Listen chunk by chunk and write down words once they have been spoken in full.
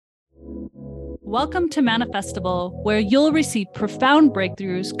Welcome to Manifestival, where you'll receive profound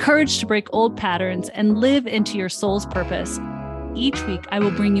breakthroughs, courage to break old patterns, and live into your soul's purpose. Each week, I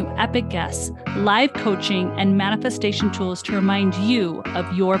will bring you epic guests, live coaching, and manifestation tools to remind you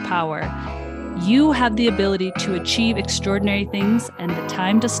of your power. You have the ability to achieve extraordinary things, and the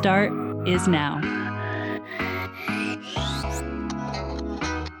time to start is now.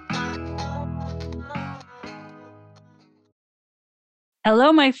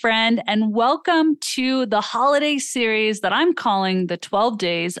 Hello, my friend, and welcome to the holiday series that I'm calling the 12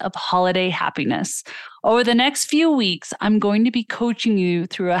 Days of Holiday Happiness. Over the next few weeks, I'm going to be coaching you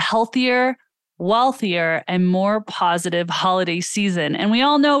through a healthier, wealthier, and more positive holiday season. And we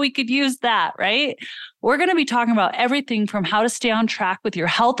all know we could use that, right? We're going to be talking about everything from how to stay on track with your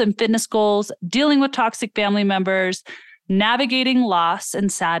health and fitness goals, dealing with toxic family members, navigating loss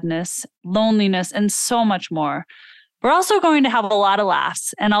and sadness, loneliness, and so much more. We're also going to have a lot of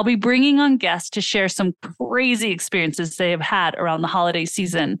laughs, and I'll be bringing on guests to share some crazy experiences they have had around the holiday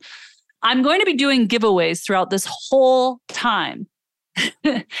season. I'm going to be doing giveaways throughout this whole time.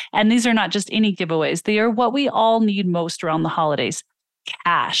 And these are not just any giveaways. They are what we all need most around the holidays.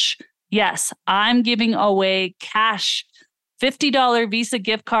 Cash. Yes, I'm giving away cash. $50 Visa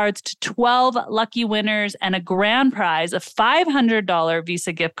gift cards to 12 lucky winners and a grand prize of $500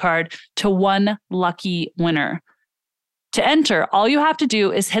 Visa gift card to one lucky winner. To enter, all you have to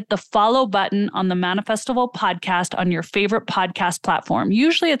do is hit the follow button on the Manifestival podcast on your favorite podcast platform.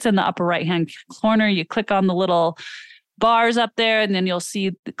 Usually it's in the upper right-hand corner. You click on the little bars up there, and then you'll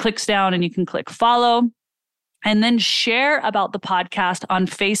see the clicks down and you can click follow. And then share about the podcast on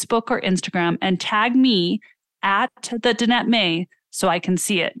Facebook or Instagram and tag me at the Danette May so I can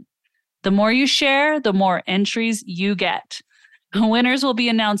see it. The more you share, the more entries you get. Winners will be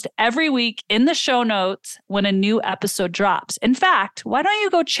announced every week in the show notes when a new episode drops. In fact, why don't you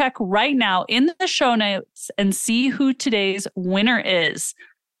go check right now in the show notes and see who today's winner is?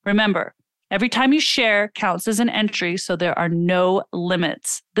 Remember, every time you share counts as an entry, so there are no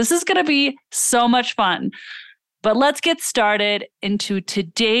limits. This is going to be so much fun. But let's get started into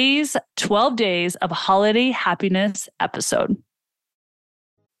today's 12 Days of Holiday Happiness episode.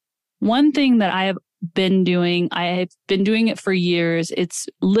 One thing that I've been doing it for years. It's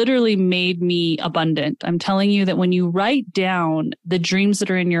literally made me abundant. I'm telling you that when you write down the dreams that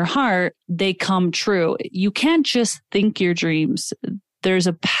are in your heart, they come true. You can't just think your dreams. There's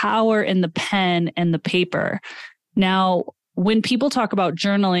a power in the pen and the paper. Now, when people talk about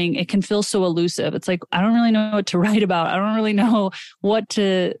journaling, it can feel so elusive. It's like, I don't really know what to write about. I don't really know what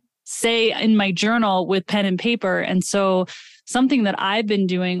to say in my journal with pen and paper. And so something that I've been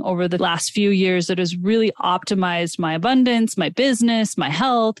doing over the last few years that has really optimized my abundance, my business, my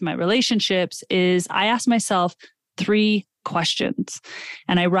health, my relationships is I ask myself 3 questions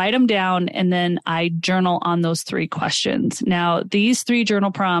and I write them down and then I journal on those 3 questions. Now, these 3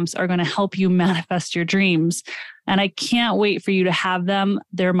 journal prompts are going to help you manifest your dreams. And I can't wait for you to have them.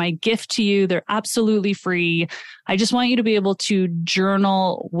 They're my gift to you. They're absolutely free. I just want you to be able to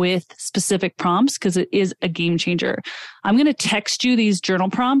journal with specific prompts because it is a game changer. I'm going to text you these journal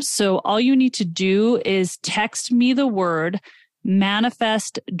prompts. So all you need to do is text me the word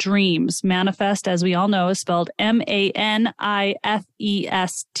manifest dreams. Manifest, as we all know, is spelled MANIFEST,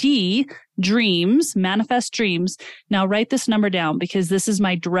 dreams, manifest dreams. Now write this number down because this is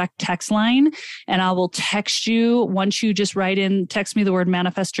my direct text line and I will text you once you just text me the word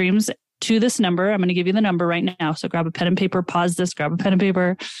manifest dreams to this number. I'm going to give you the number right now. So grab a pen and paper, pause this, grab a pen and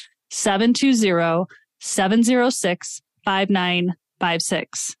paper,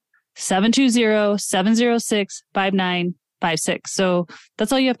 720-706-5956. 720-706-5956. So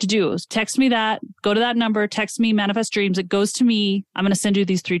that's all you have to do is text me that, go to that number, text me manifest dreams. It goes to me. I'm going to send you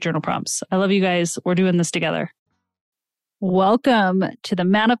these 3 journal prompts. I love you guys. We're doing this together. Welcome to the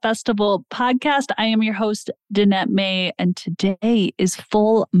Manifestival podcast. I am your host, Danette May, and today is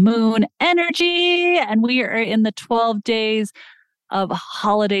full moon energy. And we are in the 12 days of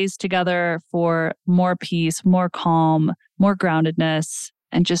holidays together for more peace, more calm, more groundedness,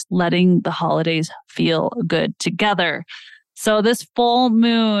 and just letting the holidays feel good together. So this full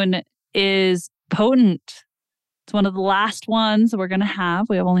moon is potent. It's one of the last ones we're going to have.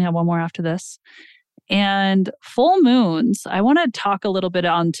 We only have one more after this. And full moons, I want to talk a little bit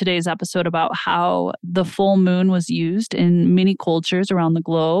on today's episode about how the full moon was used in many cultures around the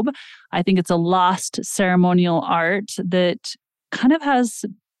globe. I think it's a lost ceremonial art that kind of has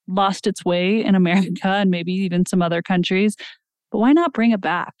lost its way in America and maybe even some other countries. But why not bring it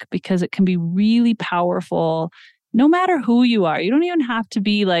back? Because it can be really powerful no matter who you are. You don't even have to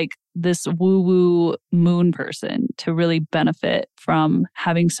be like this woo-woo moon person to really benefit from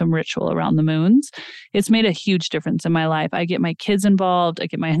having some ritual around the moons. It's made a huge difference in my life. I get my kids involved. I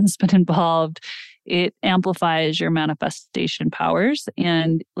get my husband involved. It amplifies your manifestation powers.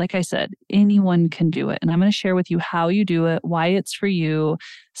 And like I said, anyone can do it. And I'm going to share with you how you do it, why it's for you,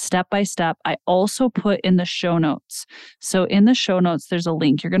 step by step. I also put in the show notes. So in the show notes, there's a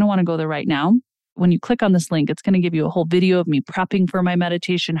link. You're going to want to go there right now. When you click on this link, it's going to give you a whole video of me prepping for my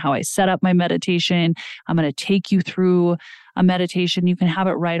meditation, how I set up my meditation. I'm going to take you through a meditation. You can have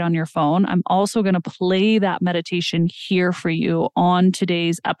it right on your phone. I'm also going to play that meditation here for you on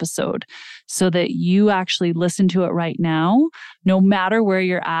today's episode so that you actually listen to it right now, no matter where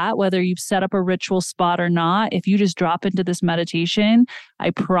you're at, whether you've set up a ritual spot or not. If you just drop into this meditation,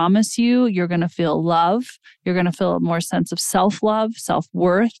 I promise you, you're going to feel love. You're going to feel a more sense of self-love,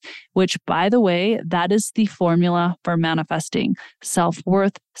 self-worth, which, by the way, that is the formula for manifesting: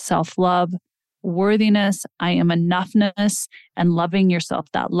 self-worth, self-love, worthiness, I am enoughness, and loving yourself.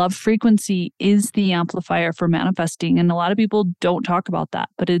 That love frequency is the amplifier for manifesting. And a lot of people don't talk about that,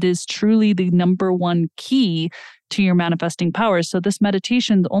 but it is truly the number one key to your manifesting powers. So this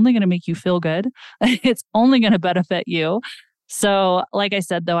meditation is only going to make you feel good. It's only going to benefit you. So like I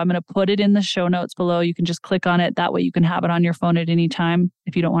said, though, I'm going to put it in the show notes below. You can just click on it. That way you can have it on your phone at any time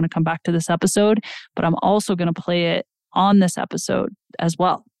if you don't want to come back to this episode. But I'm also going to play it on this episode as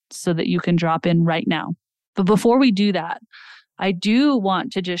well, so that you can drop in right now. But before we do that, I do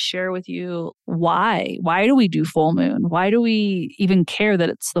want to just share with you why. Why do we do full moon? Why do we even care that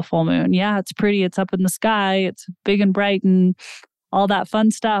it's the full moon? Yeah, it's pretty. It's up in the sky. It's big and bright and all that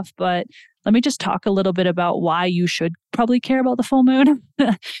fun stuff. But let me just talk a little bit about why you should probably care about the full moon.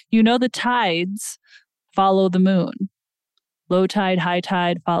 You know, the tides follow the moon. Low tide, high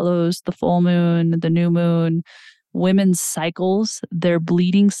tide follows the full moon, the new moon. Women's cycles, their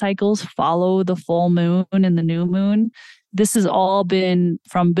bleeding cycles follow the full moon and the new moon. This has all been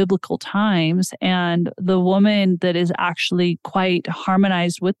from biblical times. And the woman that is actually quite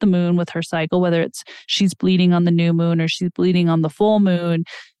harmonized with the moon, with her cycle, whether it's she's bleeding on the new moon or she's bleeding on the full moon,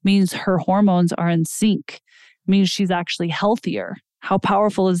 means her hormones are in sync, means she's actually healthier. How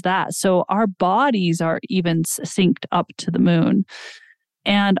powerful is that? So our bodies are even synced up to the moon.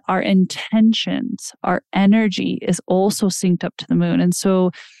 And our intentions, our energy is also synced up to the moon. And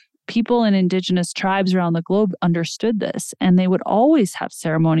so people in indigenous tribes around the globe understood this, and they would always have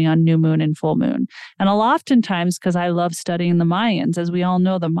ceremony on new moon and full moon. And oftentimes, because I love studying the Mayans, as we all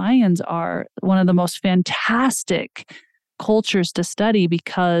know, the Mayans are one of the most fantastic cultures to study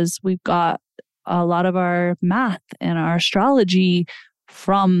because we've got a lot of our math and our astrology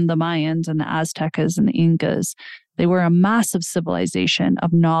from the Mayans and the Aztecas and the Incas. They were a massive civilization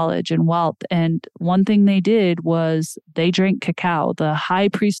of knowledge and wealth. And one thing they did was they drank cacao. The high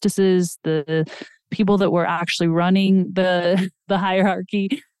priestesses, the people that were actually running the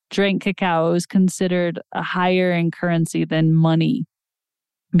hierarchy, drank cacao. It was considered a higher in currency than money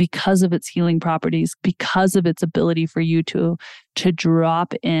because of its healing properties, because of its ability for you to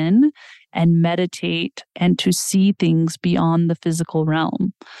drop in and meditate and to see things beyond the physical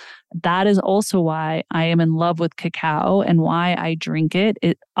realm. That is also why I am in love with cacao and why I drink it.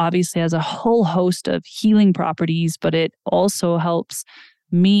 It obviously has a whole host of healing properties, but it also helps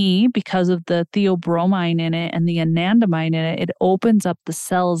me because of the theobromine in it and the anandamide in it. It opens up the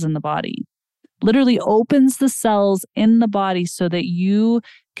cells in the body, literally opens the cells in the body so that you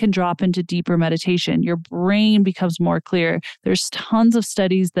can drop into deeper meditation. Your brain becomes more clear. There's tons of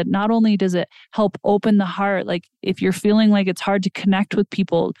studies that not only does it help open the heart, like if you're feeling like it's hard to connect with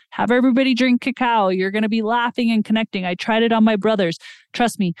people, have everybody drink cacao. You're going to be laughing and connecting. I tried it on my brothers.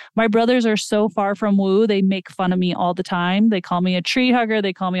 Trust me, my brothers are so far from woo. They make fun of me all the time. They call me a tree hugger.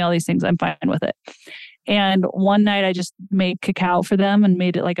 They call me all these things. I'm fine with it. And one night I just made cacao for them and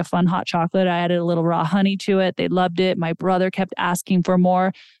made it like a fun hot chocolate. I added a little raw honey to it. They loved it. My brother kept asking for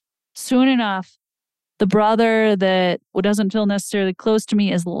more. Soon enough, the brother that doesn't feel necessarily close to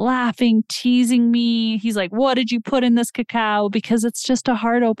me is laughing, teasing me. He's like, "What did you put in this cacao?" Because it's just a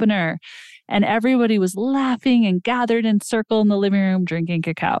heart opener. And everybody was laughing and gathered in circle in the living room drinking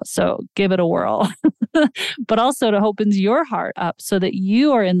cacao. So give it a whirl. But also it opens your heart up so that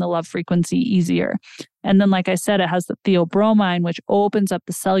you are in the love frequency easier. And then, like I said, it has the theobromine, which opens up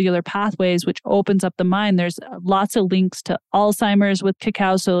the cellular pathways, which opens up the mind. There's lots of links to Alzheimer's with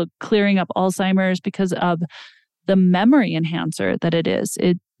cacao. So clearing up Alzheimer's because of the memory enhancer that it is.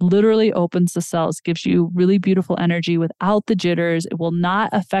 It literally opens the cells, gives you really beautiful energy without the jitters. It will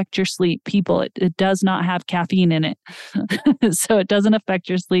not affect your sleep. People, it does not have caffeine in it. So it doesn't affect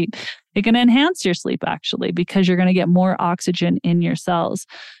your sleep. It can enhance your sleep actually, because you're going to get more oxygen in your cells.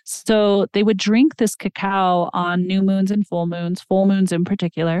 So they would drink this cacao on new moons and full moons in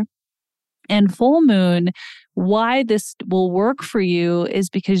particular. And full moon, why this will work for you is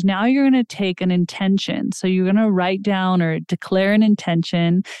because now you're going to take an intention. So you're going to write down or declare an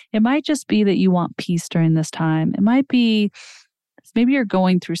intention. It might just be that you want peace during this time. It might be maybe you're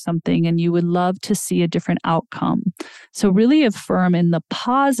going through something and you would love to see a different outcome. So really affirm in the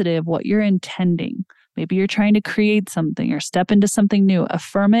positive what you're intending. Maybe you're trying to create something or step into something new.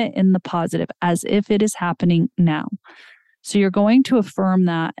 Affirm it in the positive as if it is happening now. So you're going to affirm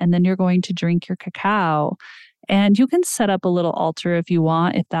that, and then you're going to drink your cacao. And you can set up a little altar if you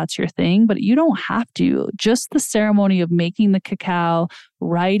want, if that's your thing, but you don't have to. Just the ceremony of making the cacao,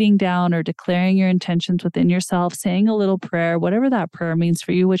 writing down or declaring your intentions within yourself, saying a little prayer, whatever that prayer means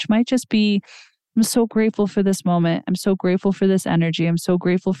for you, which might just be, I'm so grateful for this moment. I'm so grateful for this energy. I'm so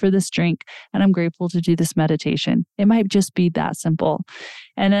grateful for this drink. And I'm grateful to do this meditation. It might just be that simple.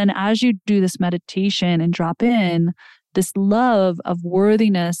 And then as you do this meditation and drop in, this love of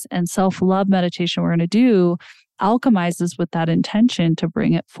worthiness and self-love meditation we're going to do alchemizes with that intention to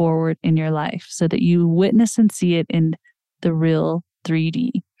bring it forward in your life so that you witness and see it in the real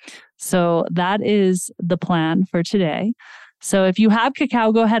 3D. So that is the plan for today. So if you have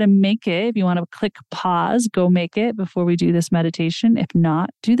cacao, go ahead and make it. If you want to click pause, go make it before we do this meditation. If not,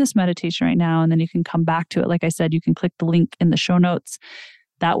 do this meditation right now, and then you can come back to it. Like I said, you can click the link in the show notes.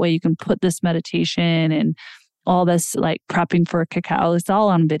 That way you can put this meditation and all this like prepping for a cacao. It's all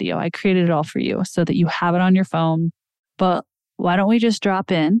on video. I created it all for you so that you have it on your phone. But why don't we just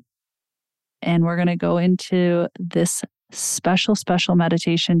drop in and we're going to go into this special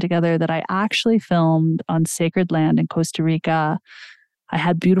meditation together that I actually filmed on sacred land in Costa Rica. I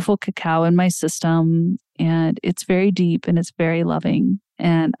had beautiful cacao in my system, and it's very deep and it's very loving.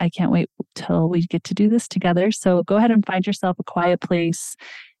 And I can't wait till we get to do this together. So go ahead and find yourself a quiet place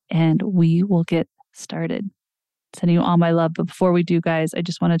and we will get started. Sending you all my love. But before we do, guys, I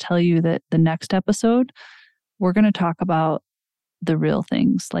just want to tell you that the next episode, we're going to talk about the real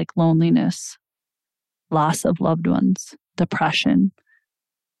things like loneliness, loss of loved ones, depression.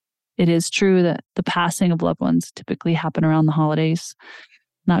 It is true that the passing of loved ones typically happen around the holidays.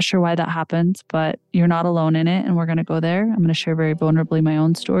 Not sure why that happens, but you're not alone in it. And we're going to go there. I'm going to share very vulnerably my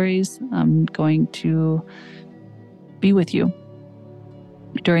own stories. I'm going to be with you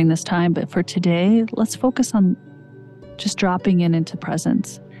during this time. But for today, let's focus on just dropping into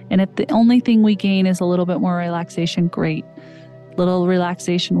presence. And if the only thing we gain is a little bit more relaxation, great. Little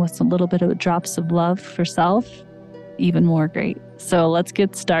relaxation with some little bit of drops of love for self, even more great. So let's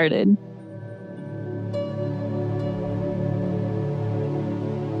get started.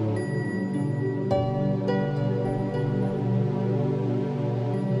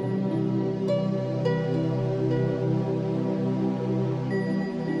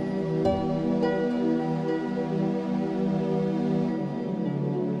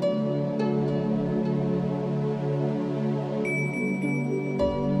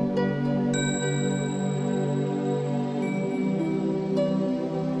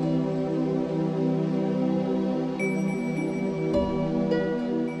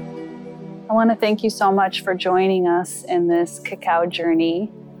 I want to thank you so much for joining us in this cacao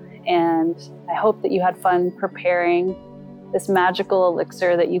journey. And I hope that you had fun preparing this magical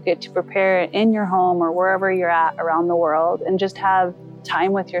elixir that you get to prepare in your home or wherever you're at around the world, and just have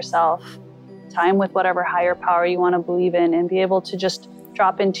time with yourself, time with whatever higher power you want to believe in, and be able to just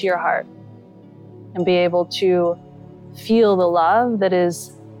drop into your heart and be able to feel the love that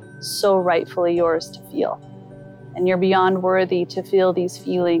is so rightfully yours to feel. And you're beyond worthy to feel these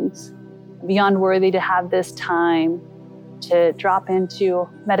feelings, beyond worthy to have this time to drop into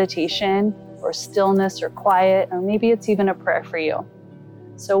meditation or stillness or quiet, or maybe it's even a prayer for you.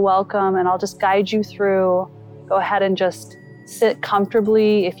 So welcome, and I'll just guide you through. Go ahead and just sit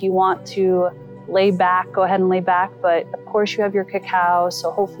comfortably. If you want to lay back, go ahead and lay back, but of course you have your cacao, so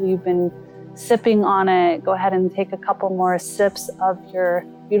hopefully you've been sipping on it. Go ahead and take a couple more sips of your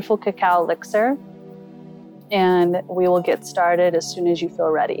beautiful cacao elixir, and we will get started as soon as you feel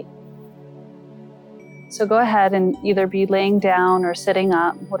ready. So go ahead and either be laying down or sitting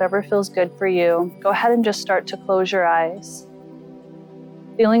up, whatever feels good for you. Go ahead and just start to close your eyes.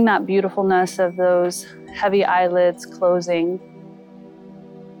 Feeling that beautifulness of those heavy eyelids closing.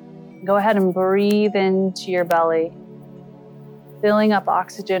 Go ahead and breathe into your belly, filling up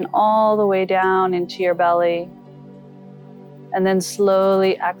oxygen all the way down into your belly, and then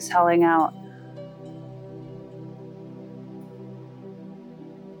slowly exhaling out.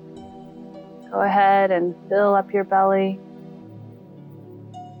 Go ahead and fill up your belly.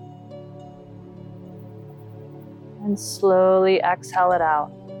 And slowly exhale it out.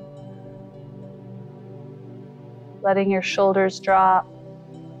 Letting your shoulders drop,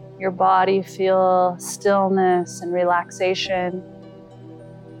 your body feel stillness and relaxation.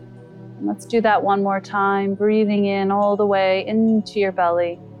 And let's do that one more time, breathing in all the way into your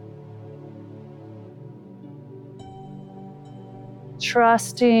belly.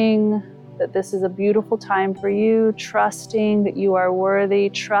 Trusting that this is a beautiful time for you, trusting that you are worthy,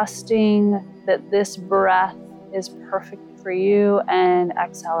 trusting that this breath is perfect for you, and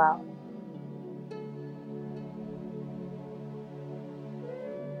exhale out.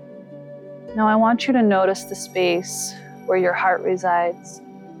 Now I want you to notice the space where your heart resides.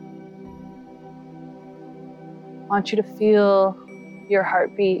 I want you to feel your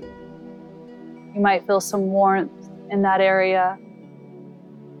heartbeat. You might feel some warmth in that area.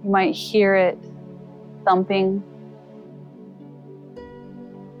 You might hear it thumping.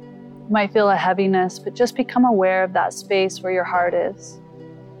 You might feel a heaviness, but just become aware of that space where your heart is.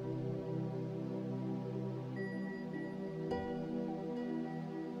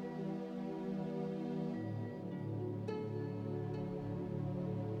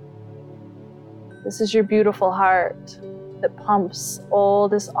 This is your beautiful heart that pumps all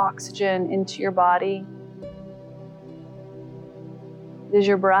this oxygen into your body. It is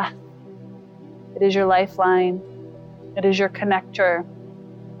your breath. It is your lifeline. It is your connector.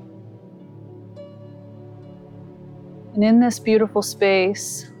 And in this beautiful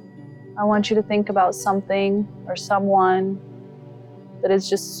space, I want you to think about something or someone that is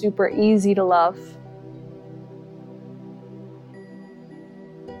just super easy to love.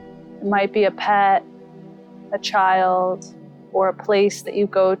 It might be a pet, a child, or a place that you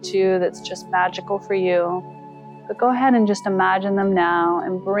go to that's just magical for you. But go ahead and just imagine them now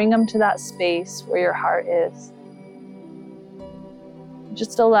and bring them to that space where your heart is.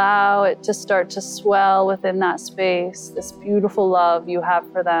 Just allow it to start to swell within that space, this beautiful love you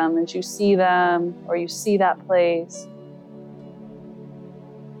have for them as you see them or you see that place.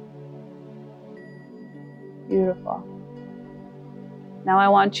 Beautiful. Now I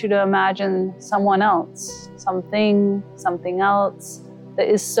want you to imagine someone else, something else that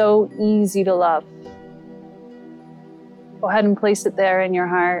is so easy to love. Go ahead and place it there in your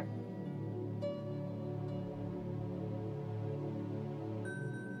heart.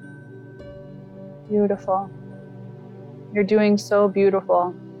 Beautiful. You're doing so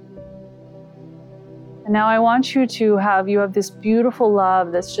beautiful. And now I want you to have this beautiful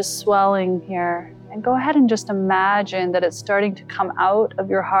love that's just swelling here. And go ahead and just imagine that it's starting to come out of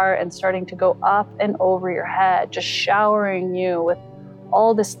your heart and starting to go up and over your head, just showering you with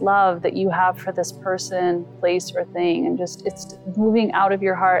all this love that you have for this person, place, or thing. And just it's moving out of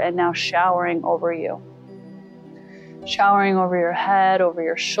your heart and now showering over you. Showering over your head, over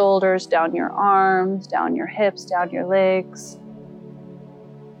your shoulders, down your arms, down your hips, down your legs.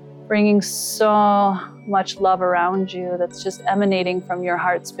 Bringing so much love around you that's just emanating from your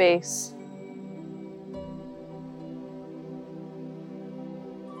heart space.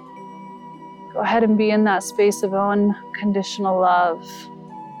 Go ahead and be in that space of unconditional love.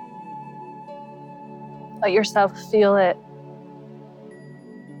 Let yourself feel it.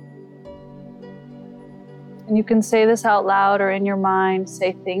 And you can say this out loud or in your mind.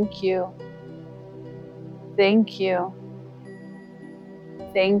 Say, thank you. Thank you.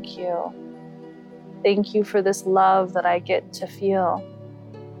 Thank you. Thank you for this love that I get to feel.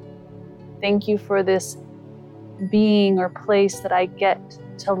 Thank you for this being or place that I get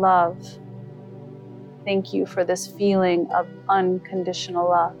to love. Thank you for this feeling of unconditional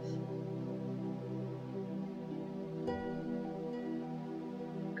love.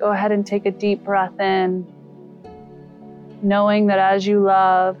 Go ahead and take a deep breath in, knowing that as you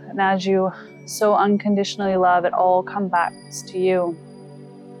love and as you so unconditionally love, it all comes back to you.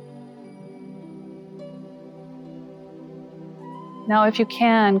 Now, if you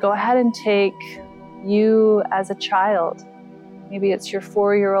can, go ahead and take you as a child. Maybe it's your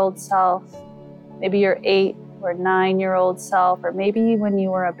 4-year-old self. Maybe your 8 or 9-year-old self, or maybe when you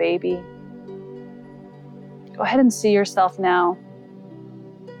were a baby. Go ahead and see yourself now.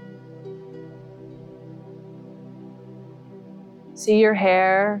 See your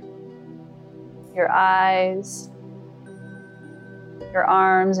hair, your eyes, your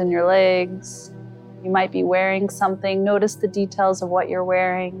arms and your legs. You might be wearing something. Notice the details of what you're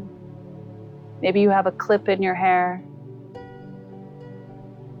wearing. Maybe you have a clip in your hair.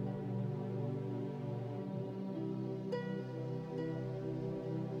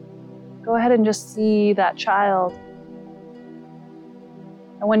 Go ahead and just see that child.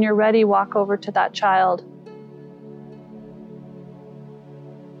 And when you're ready, walk over to that child.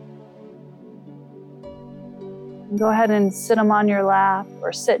 And go ahead and sit them on your lap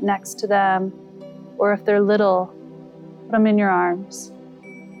or sit next to them. Or if they're little, put them in your arms.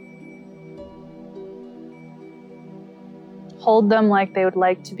 Hold them like they would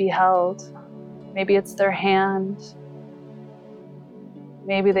like to be held. Maybe it's their hand.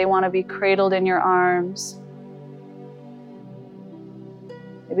 Maybe they want to be cradled in your arms.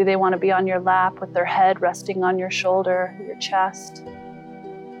 Maybe they want to be on your lap with their head resting on your shoulder, your chest.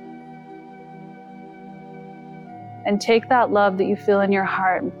 And take that love that you feel in your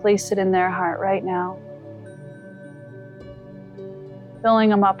heart and place it in their heart right now. Filling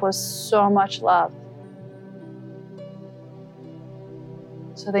them up with so much love,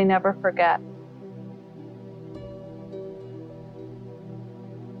 so they never forget.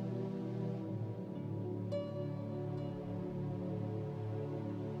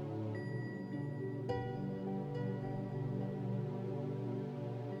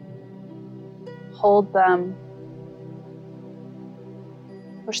 Hold them.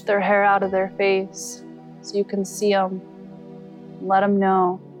 Push their hair out of their face so you can see them. And let them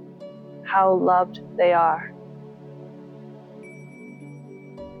know how loved they are.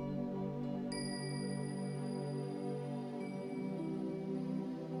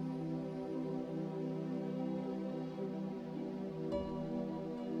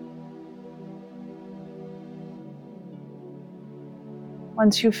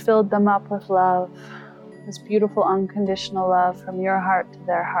 Once you've filled them up with love, this beautiful unconditional love from your heart to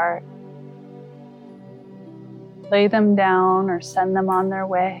their heart, lay them down or send them on their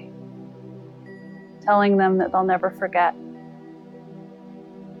way, telling them that they'll never forget.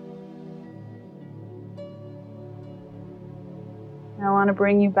 And I want to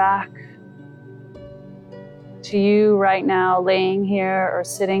bring you back to you right now, laying here or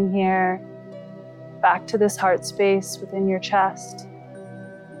sitting here, back to this heart space within your chest.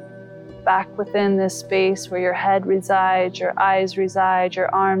 Back within this space where your head resides, your eyes reside, your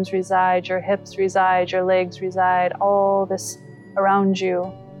arms reside, your hips reside, your legs reside, all this around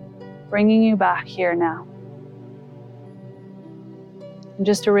you, bringing you back here now. And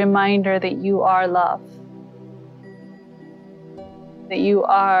just a reminder that you are love, that you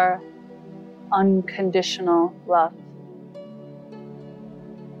are unconditional love.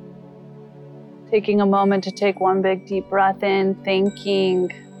 Taking a moment to take one big deep breath in,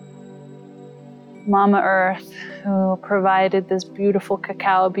 thanking Mama Earth, who provided this beautiful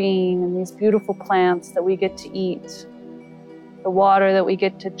cacao bean and these beautiful plants that we get to eat, the water that we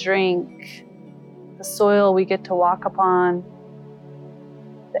get to drink, the soil we get to walk upon,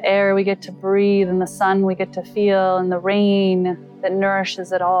 the air we get to breathe, and the sun we get to feel, and the rain that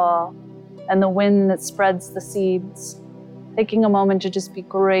nourishes it all, and the wind that spreads the seeds. Taking a moment to just be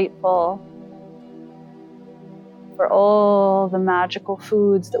grateful for all the magical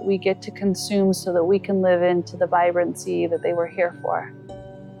foods that we get to consume so that we can live into the vibrancy that they were here for.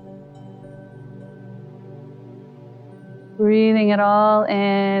 Breathing it all in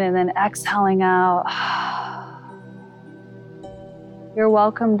and then exhaling out. You're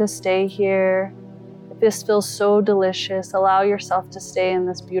welcome to stay here. If this feels so delicious, allow yourself to stay in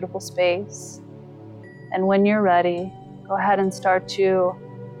this beautiful space. And when you're ready, go ahead and start to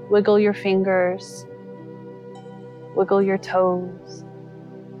wiggle your fingers, wiggle your toes,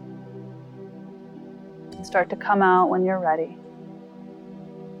 and start to come out when you're ready.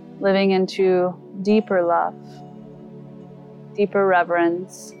 Living into deeper love, deeper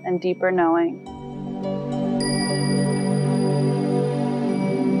reverence, and deeper knowing.